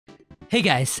Hey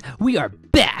guys, we are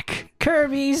back!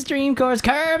 Kirby's Dream Course.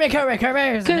 Kirby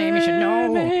is the name you should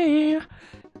know.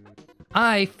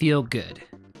 I feel good.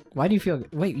 Why do you feel?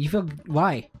 Wait, you feel?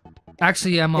 Why?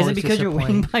 Actually, I'm Is always it because you're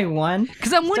winning by one?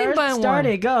 Because I'm winning by one. Start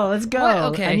it. Go. Let's go. What?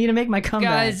 Okay. I need to make my comeback.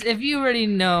 Guys, if you already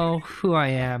know who I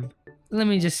am, let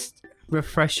me just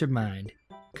refresh your mind.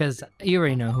 Because you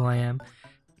already know who I am.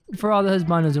 For all the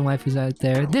husbandos and waifus out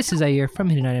there, this is Zahir from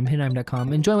Hidden Item,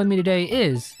 hiddenitem.com, and join with me today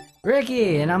is...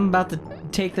 Ricky, and I'm about to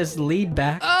take this lead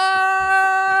back.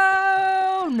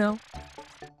 Oh, no.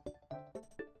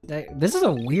 This is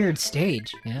a weird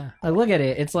stage. Yeah. Like, look at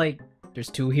it. It's like, there's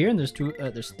two here and there's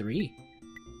three.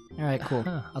 All right, cool.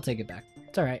 Huh. I'll take it back.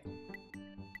 It's all right.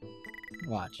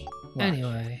 Watch.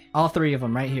 Anyway. All three of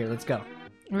them right here. Let's go.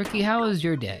 Ricky, how was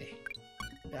your day?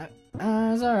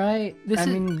 It's all right.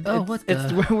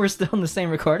 We're still in the same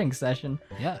recording session.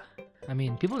 Yeah. I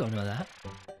mean, people don't know that.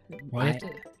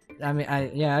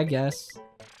 I guess.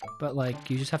 But, like,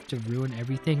 you just have to ruin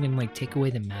everything and, like, take away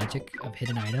the magic of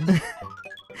Hidden Item.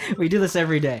 We do this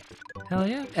every day. Hell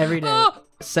yeah. Every day. Oh!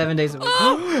 7 days a week.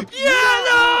 Oh! Yeah,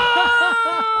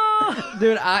 no!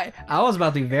 Dude, I was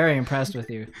about to be very impressed with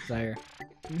you, Zahir.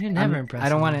 You're never impressed. I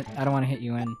don't want to hit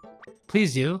you in.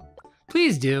 Please do.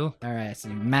 Please do. All right, see.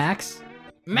 Max.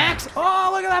 Oh,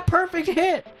 look at that perfect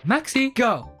hit. Maxi.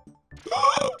 Go.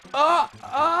 And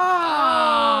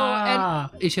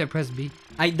you should have pressed B.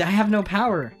 I have no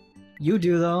power. You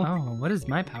do though. Oh, what does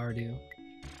my power do?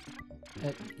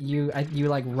 You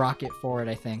like rocket forward,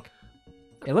 I think.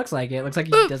 It looks like it. It looks like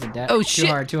he does a dash. Oh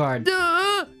shit! Too hard.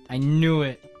 I knew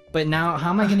it. But now, how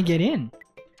am I gonna get in?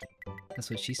 That's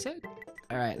what she said.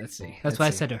 All right, let's see. That's what I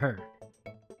said to her.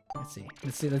 Let's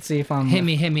see if I'm... Hit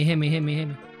me.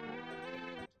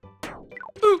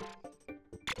 Ooh.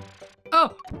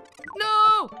 Oh!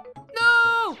 No!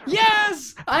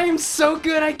 Yes! I am so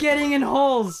good at getting in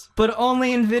holes, but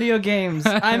only in video games.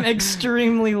 I'm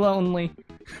extremely lonely.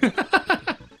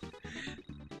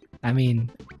 I mean,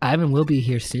 Ivan will be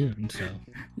here soon, so...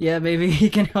 Yeah, maybe he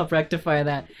can help rectify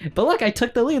that. But look, I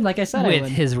took the lead like I said I would.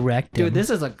 With his rectum. Dude, this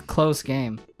is a close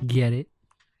game. Get it?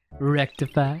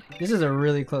 Rectify. This is a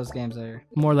really close game, Zahir.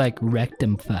 More like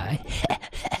rectify.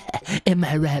 Am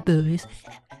I right, boys?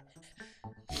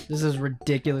 This is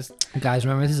ridiculous. Guys,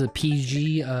 remember this is a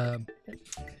PG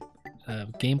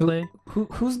gameplay.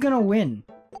 Who's gonna win?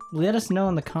 Let us know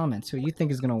in the comments who you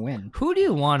think is gonna win. Who do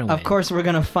you want to win? Of course, we're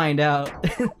gonna find out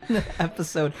in the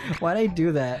episode. Why'd I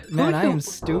do that? Man, I am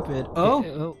stupid.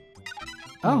 Oh,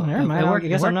 never mind. I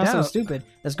guess I'm not so stupid.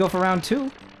 Let's go for round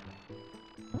 2.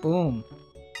 Boom.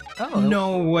 Oh,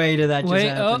 no way did that just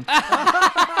happen.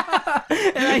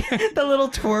 And the little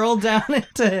twirl down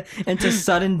into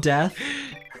sudden death.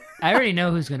 I already know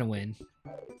who's gonna win.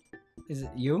 Is it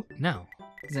you? No.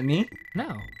 Is it me?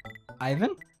 No.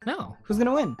 Ivan? No. Who's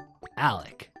gonna win?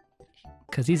 Alec.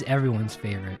 Because he's everyone's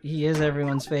favorite. He is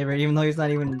everyone's favorite, even though he's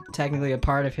not even technically a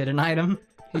part of Hidden Item.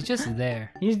 He's just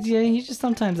there. He's just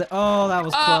sometimes... Oh, that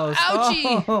was close.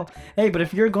 Ouchie! Oh. Hey, but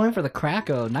if you're going for the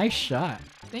Krakow, nice shot.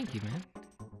 Thank you, man.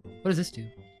 What does this do?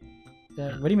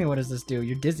 What do you mean, what does this do?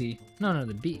 You're dizzy. No,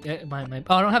 the beat. Oh,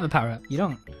 I don't have a power-up. You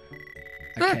don't?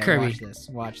 Okay, Kirby.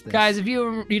 Watch this. Guys, if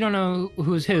you don't know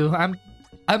who's who, I'm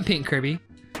Pink Kirby.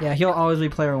 Yeah, he'll always be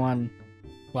player 1.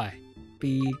 Why?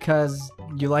 Because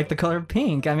you like the color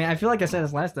pink. I mean, I feel like I said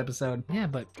this last episode. Yeah,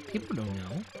 but people don't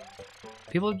know.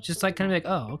 People just like kind of like,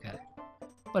 oh, okay,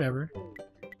 whatever.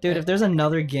 Dude, if there's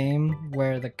another game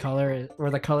where the color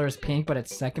is pink, but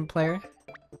it's second player,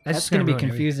 that's gonna be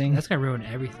confusing. That's gonna ruin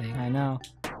everything. I know.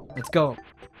 Let's go.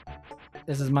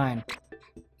 This is mine.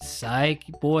 Psych,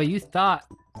 boy, you thought.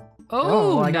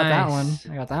 Oh, well, I got nice. that one.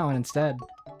 I got that one instead.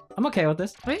 I'm okay with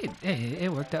this. Wait, hey,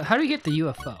 it worked out. How do you get the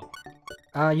UFO?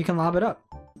 You can lob it up.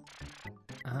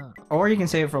 Oh. Or you can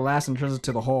save it for last and turns it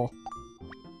to the hole.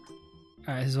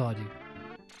 Alright, this is what I'll do.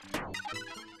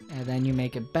 And then you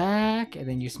make it back, and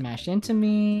then you smash into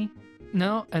me.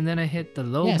 No, and then I hit the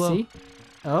low Yeah, bow. see?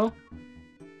 Oh?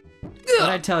 What'd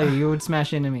I tell you? You would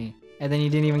smash into me. And then you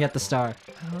didn't even get the star.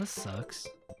 Oh, this sucks.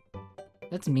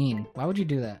 That's mean. Why would you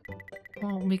do that?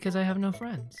 Well, because I have no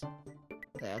friends.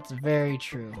 That's very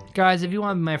true. Guys, if you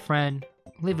want to be my friend,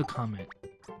 leave a comment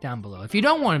down below. If you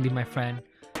don't want to be my friend,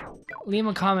 leave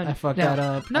a comment. I fucked that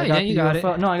up. No, you got it.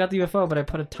 No, I got the UFO, but I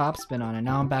put a top spin on it.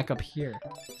 Now I'm back up here.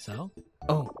 So?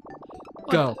 Oh.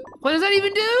 Go. What does that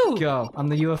even do? Go. I'm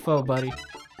the UFO, buddy.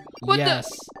 What yes.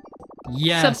 the?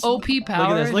 Yes. Some OP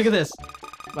powers. Look at this.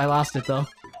 I lost it, though.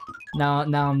 Now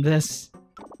I'm this.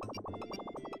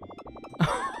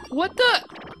 What the?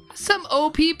 Some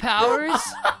OP powers?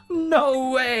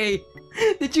 No way.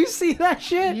 Did you see that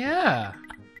shit? Yeah.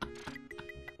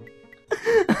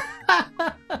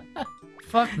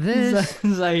 Fuck this.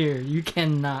 Zahir, you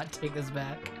cannot take this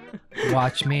back.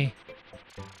 Watch me.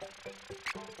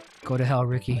 Go to hell,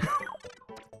 Ricky.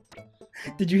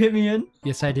 Did you hit me in?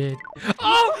 Yes, I did.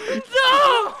 Oh,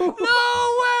 no! No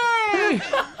way!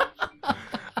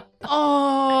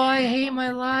 Oh, I hate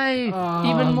my life.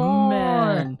 Even more.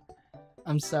 Man.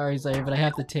 I'm sorry, Zahir, but I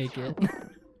have to take it.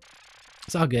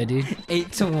 It's all good, dude.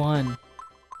 8-1.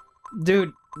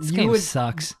 Dude, This game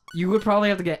sucks. You would probably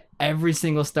have to get every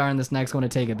single star in this next one to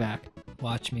take it back.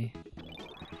 Watch me.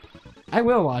 I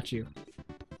will watch you.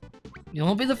 You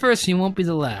won't be the first, you won't be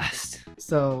the last.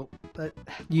 So,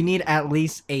 you need at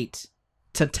least 8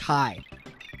 to tie.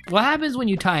 What happens when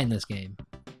you tie in this game?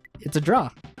 It's a draw.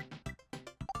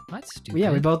 That's stupid.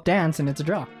 Yeah, we both dance and it's a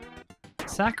draw.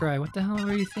 Sakurai, what the hell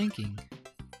were you thinking?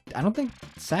 I don't think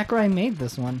Sakurai made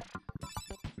this one.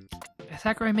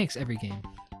 Sakurai makes every game.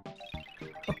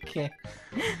 Okay.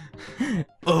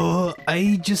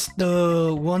 I just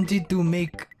wanted to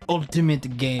make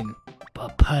ultimate game.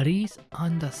 But please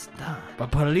understand.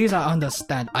 But please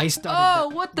understand. I started. Oh,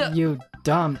 what the? You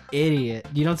dumb idiot!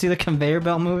 You don't see the conveyor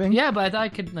belt moving? Yeah, but I thought I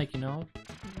could, like, you know,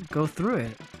 go through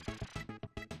it.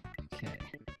 Okay.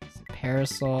 So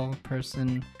parasol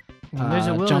person. There's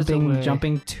a will,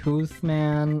 jumping tooth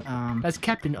man. That's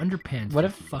Captain Underpants. What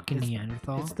if fucking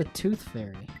Neanderthal? It's the tooth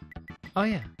fairy. Oh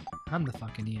yeah, I'm the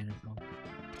fucking Neanderthal.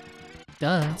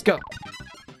 Duh. Let's go.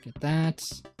 Get that.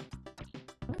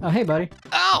 Oh hey, buddy.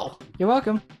 Ow! You're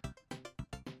welcome.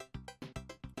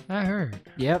 That hurt.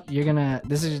 Yep, you're gonna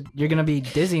be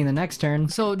dizzy in the next turn.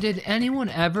 So did anyone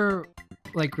ever,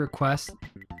 like, request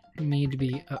me to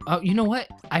be? Oh, you know what?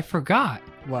 I forgot.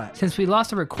 What? Since we lost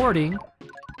the recording,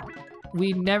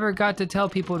 we never got to tell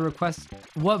people to request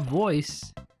what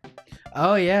voice.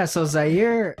 Oh yeah, so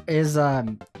Zahir is a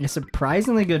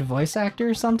surprisingly good voice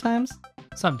actor sometimes.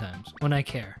 Sometimes, when I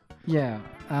care. Yeah,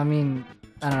 I mean,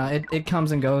 I don't know, it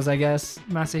comes and goes, I guess.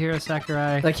 Masahiro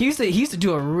Sakurai. Like he used to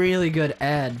do a really good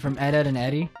Ed from Ed, Edd and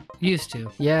Eddy. Used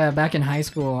to. Yeah, back in high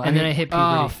school. And then I hit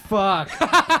puberty. Oh fuck!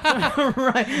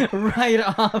 right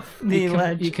off the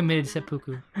ledge. You committed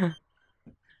seppuku.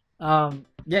 Yeah,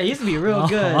 he used to be real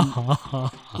good.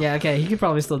 Yeah, okay, he could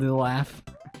probably still do the laugh.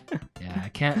 Yeah, I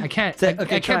can't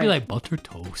try. be like butter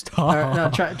toast. Right, no,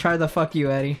 try the fuck you,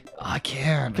 Eddie. I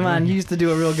can't. Come on, you used to do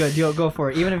it real good. Go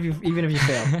for it, even if you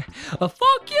fail.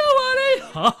 Fuck you, Eddie.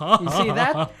 You see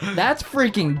that's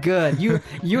freaking good.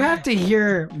 You have to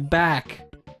hear back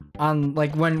on,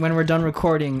 like, when we're done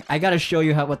recording. I gotta show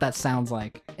you what that sounds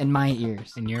like in my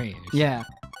ears. In your ears. Yeah,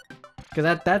 because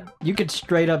that you could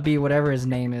straight up be whatever his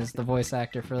name is, the voice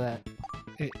actor for that.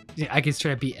 I could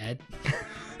straight up be Ed.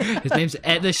 His name's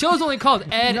Ed. The show's only called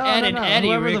Ed, and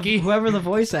Eddie, Ricky. Whoever the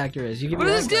voice actor is. You can. What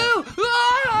does this do?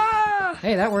 Ah!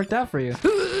 Hey, that worked out for you.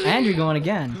 And you're going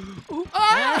again.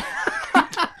 Ah!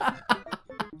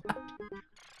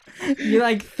 You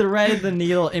like threaded the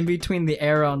needle in between the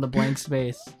arrow and the blank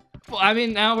space. Well, I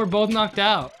mean, now we're both knocked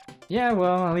out. Yeah,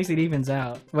 well, at least it evens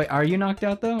out. Wait, are you knocked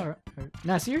out though? Or...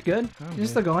 Nah, so you're good. You're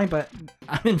still going, but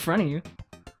I'm in front of you.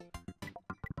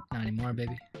 Not anymore,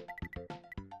 baby.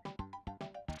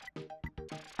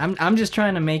 I'm just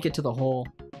trying to make it to the hole,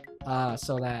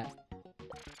 so that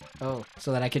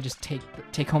I could just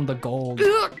take home the gold.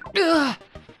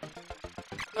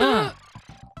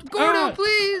 Gordo,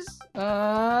 please.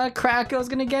 Krako's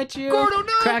gonna get you. Gordo,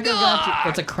 no. Krako got you.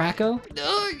 It's a Krako?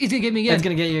 He's gonna get me again. It's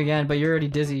gonna get you again, but you're already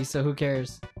dizzy, so who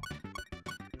cares?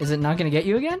 Is it not gonna get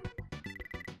you again?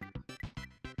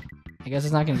 I guess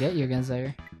it's not gonna get you again,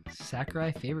 Zahir.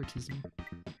 Sakurai favoritism.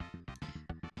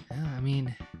 Yeah, I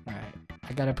mean, all right.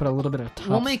 I gotta put a little bit of top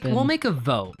We'll make a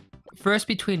vote first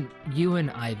between you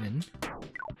and Ivan.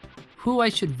 Who I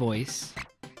should voice.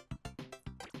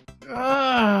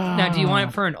 Now, do you want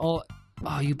it for an old?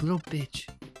 Oh, you little bitch.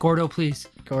 Gordo, please.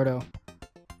 Gordo.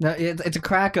 No, it's a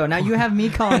Krako. Now you have me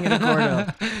calling it a Gordo.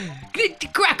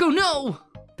 Krako, no!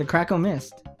 The Krako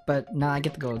missed, but now I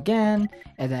get to go again,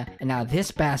 and now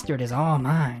this bastard is all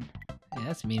mine. Yeah,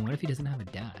 that's mean. What if he doesn't have a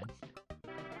dad?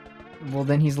 Well,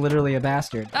 then he's literally a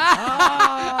bastard.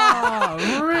 Oh,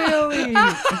 really?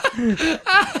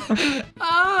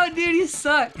 Oh, dude, you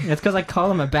suck. It's because I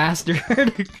call him a bastard.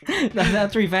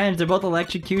 That's revenge. They're both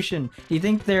electrocution. You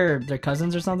think they're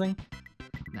cousins or something?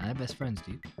 Nah, they're best friends,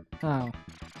 dude. Oh.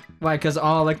 Why? Because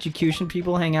all electrocution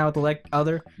people hang out with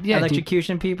other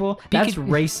electrocution people? That's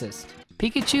racist.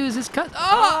 Pikachu is his cousin.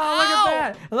 Oh, look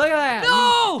at that. Look at that.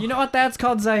 No! You know what that's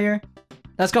called, Zahir?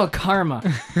 That's called karma.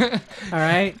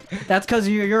 Alright? That's because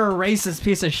you're a racist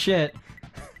piece of shit.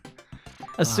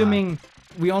 Assuming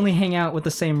we only hang out with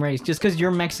the same race. Just because you're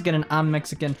Mexican and I'm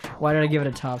Mexican, why did I give it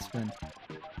a top spin?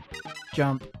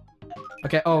 Jump.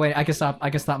 Okay. Oh wait, I can stop. I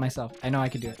can stop myself. I know I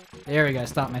can do it. There we go.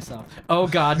 Stop myself. Oh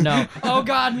God, no. Oh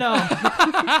God, no.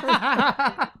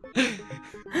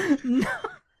 No.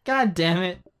 God damn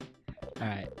it. All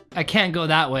right. I can't go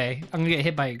that way. I'm gonna get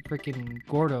hit by freaking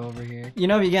Gordo over here. You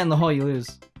know, if you get in the hole, you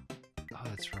lose. Oh,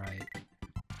 that's right. All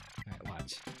right,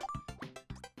 watch.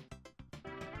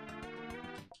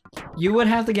 You would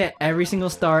have to get every single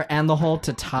star and the hole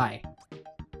to tie.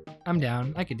 I'm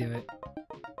down. I could do it.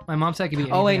 My mom said I could be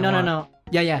anything Oh wait, I no, want. no, no.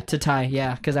 Yeah, to tie.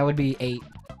 Yeah, because that would be 8.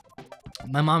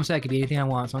 My mom said I could be anything I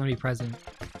want, so I'm gonna be president.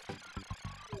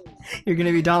 You're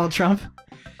gonna be Donald Trump?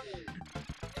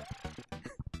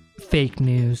 Fake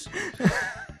news.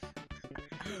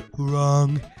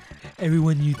 Wrong.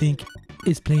 Everyone you think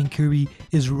is playing Kirby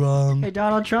is wrong. Hey,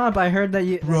 Donald Trump, I heard that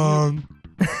you... Wrong.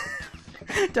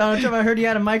 Donald Trump, I heard you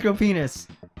had a micro penis.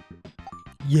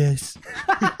 Yes.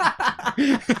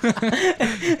 Is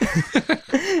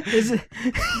it...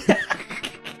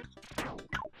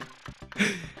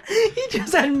 He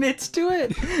just admits to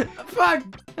it. Fuck.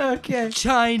 Okay.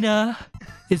 China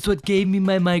is what gave me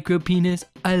my micro penis.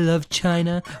 I love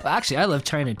China. Well, actually, I love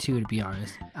China too, to be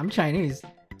honest. I'm Chinese.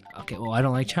 Okay, well, I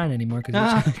don't like China anymore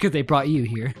because they brought you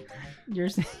here. You're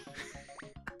saying...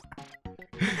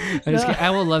 I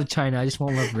will love China. I just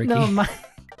won't love Ricky. No,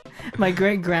 my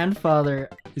great grandfather.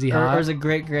 Is he hot? Or is a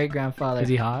great grandfather? Is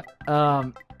he hot?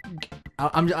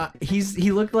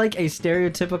 He looked like a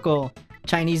stereotypical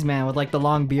Chinese man with like the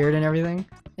long beard and everything,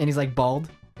 and he's like bald.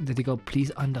 Did he go,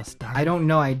 please understand? I don't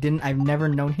know. I've never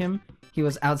known him. He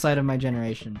was outside of my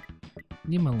generation.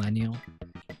 You millennial.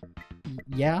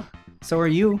 Yeah. So are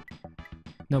you.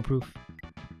 No proof.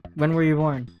 When were you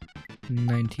born?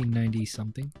 1990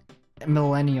 something.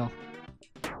 Millennial.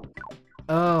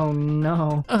 Oh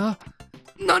no.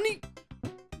 Nani?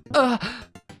 Oh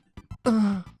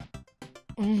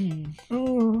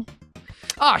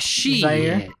shit.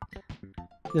 Zahir?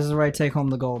 This is where I take home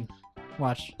the gold.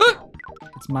 Watch.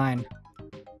 It's mine.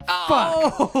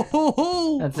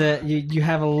 Oh. That's it. You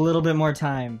have a little bit more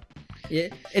time.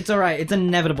 It's alright. It's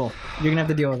inevitable. You're gonna have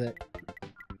to deal with it.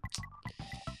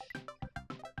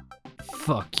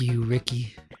 Fuck you,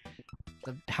 Ricky.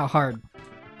 How hard?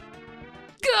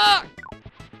 Gah!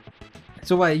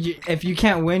 So what? If you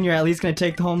can't win, you're at least gonna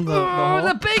take home the whole?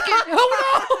 The bacon!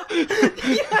 Oh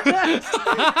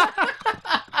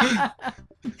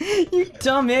no! You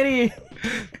dumb idiot!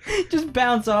 Just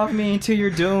bounce off me into your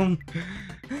doom.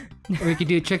 We could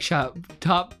do a trick shot.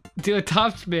 Do a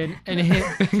top spin and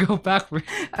hit and go backwards.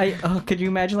 Could you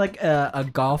imagine like a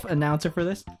golf announcer for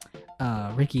this?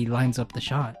 Ricky lines up the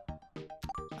shot.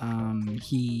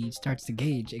 He starts to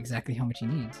gauge exactly how much he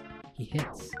needs. He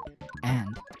hits.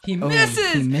 And he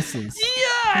misses! He misses.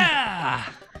 Yeah!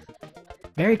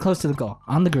 Very close to the goal.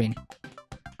 On the green.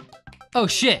 Oh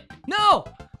shit! No!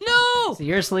 No! So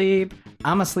you're asleep,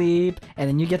 I'm asleep, and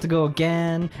then you get to go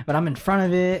again, but I'm in front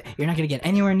of it. You're not gonna get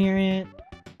anywhere near it.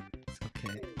 It's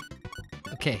okay.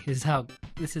 Okay, this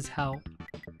is how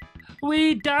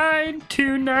we dine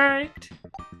tonight.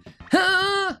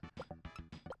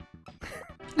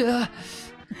 Go!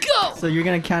 So you're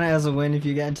gonna count it as a win if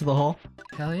you get into the hole?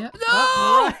 Hell yeah. No!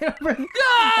 Oh, right.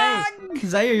 Hey,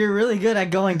 Zahir, you're really good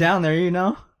at going down there, you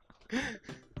know?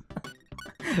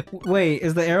 Wait,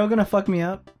 is the arrow gonna fuck me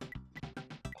up?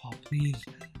 Oh, please.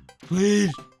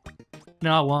 Please.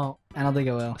 No, it won't. I don't think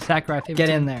it will. Sakurai, Get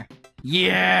in there.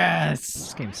 Yes!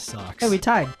 This game sucks. Hey, we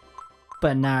tied.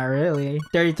 But not really.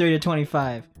 33 to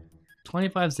 25.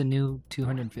 25 is the new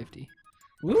 250.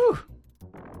 Woo!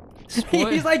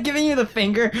 He's like giving you the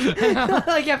finger.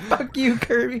 Like, yeah, fuck you,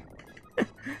 Kirby.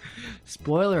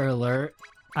 Spoiler alert.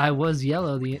 I was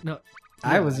yellow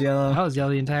I was yellow. I was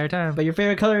yellow the entire time. But your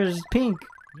favorite color is pink.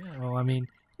 Yeah, well, I mean,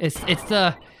 it's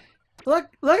the... Look,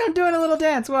 I'm doing a little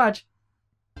dance, watch.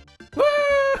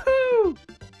 Woohoo!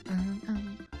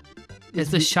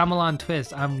 It's the Shyamalan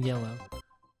twist. I'm yellow.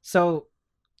 So,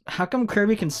 how come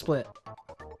Kirby can split?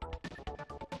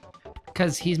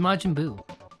 Because he's Majin Buu.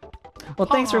 Well,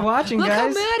 thanks for watching, look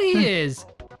guys. Look how mad he is.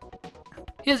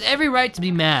 He has every right to be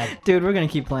mad. Dude, we're gonna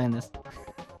keep playing this.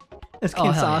 This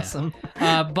game's awesome.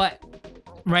 Yeah. But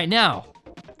right now,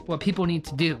 what people need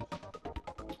to do,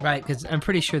 right? Because I'm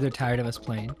pretty sure they're tired of us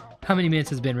playing. How many minutes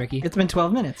has it been, Ricky? It's been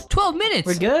 12 minutes. 12 minutes?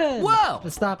 We're good. Whoa.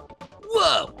 Let's stop.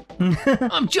 Whoa.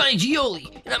 I'm Johnny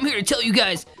Gioli, and I'm here to tell you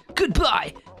guys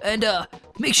goodbye. And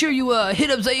make sure you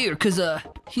hit up Zahir, because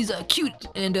he's cute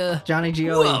and Johnny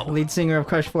Gioli, whoa. lead singer of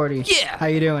Crush 40. Yeah. How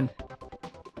you doing?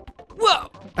 Whoa.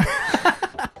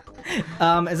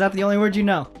 Is that the only word you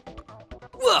know?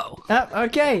 Whoa.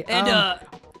 Okay. And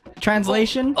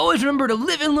translation? Always remember to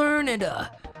live and learn, and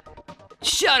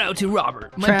Shout out to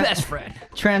Robert, my best friend.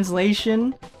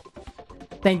 Translation.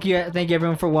 Thank you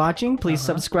everyone for watching. Please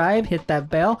subscribe, hit that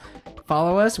bell,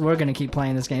 follow us. We're gonna keep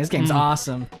playing this game. This game's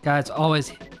awesome. Guys,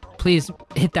 always, please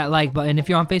hit that like button. If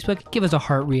you're on Facebook, give us a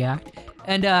heart react.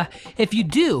 And if you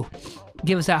do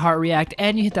give us that heart react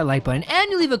and you hit that like button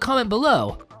and you leave a comment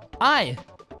below, I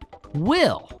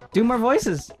will do more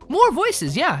voices. More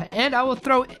voices, yeah. And I will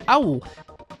do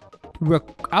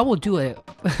a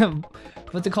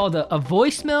what's it called? A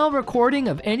voicemail recording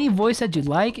of any voice that you'd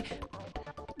like.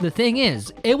 The thing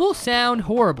is, it will sound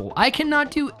horrible. I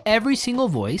cannot do every single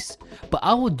voice, but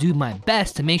I will do my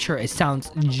best to make sure it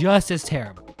sounds just as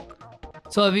terrible.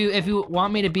 So if you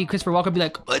want me to be Christopher Walken, be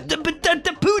like,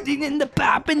 the pudding and the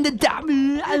pop and the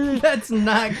dam. That's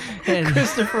not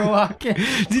Christopher Walken.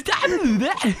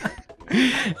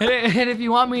 And if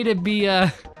you want me to be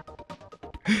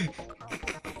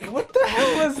what the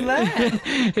hell was that?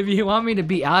 If you want me to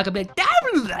be Alec, I'll be like,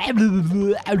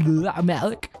 I'm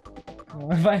Alec.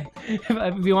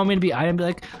 If you want me to be Ian, be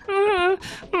like,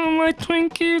 my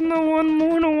Twinkie, no one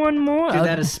more. Dude,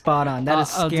 that is spot on. That is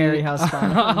scary how spot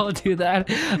on. I'll do that.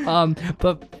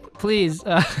 But please,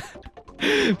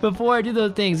 before I do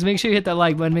those things, make sure you hit that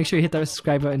like button, make sure you hit that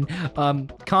subscribe button,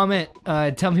 comment,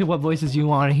 tell me what voices you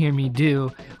want to hear me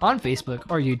do on Facebook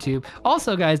or YouTube.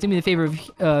 Also, guys, do me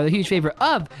the huge favor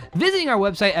of visiting our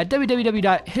website at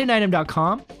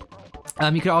www.hiddenitem.com.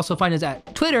 You can also find us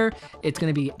at Twitter. It's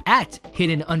going to be at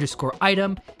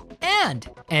hidden_item. And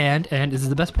this is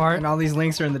the best part. And all these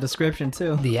links are in the description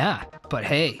too. Yeah, but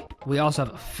hey, we also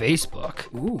have a Facebook.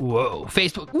 Ooh. Whoa,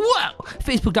 Facebook. Whoa!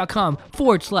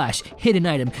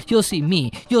 Facebook.com/hidden_item. You'll see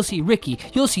me. You'll see Ricky.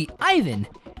 You'll see Ivan.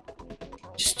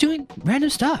 Just doing random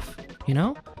stuff, you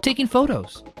know? Taking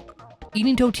photos.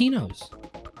 Eating Totinos.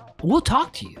 We'll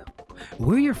talk to you.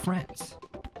 We're your friends.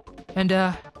 And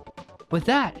with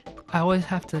that, I'll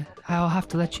have to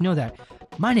let you know that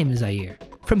my name is Zahir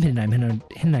from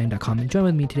hiddenitem.com, and join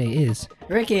with me today is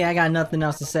Ricky. I got nothing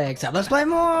else to say except let's play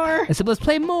more.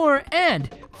 And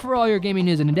for all your gaming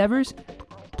news and endeavors,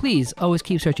 please always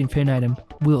keep searching for Hidden Item.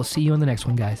 We'll see you on the next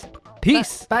one, guys.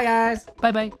 Peace. Bye guys.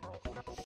 Bye.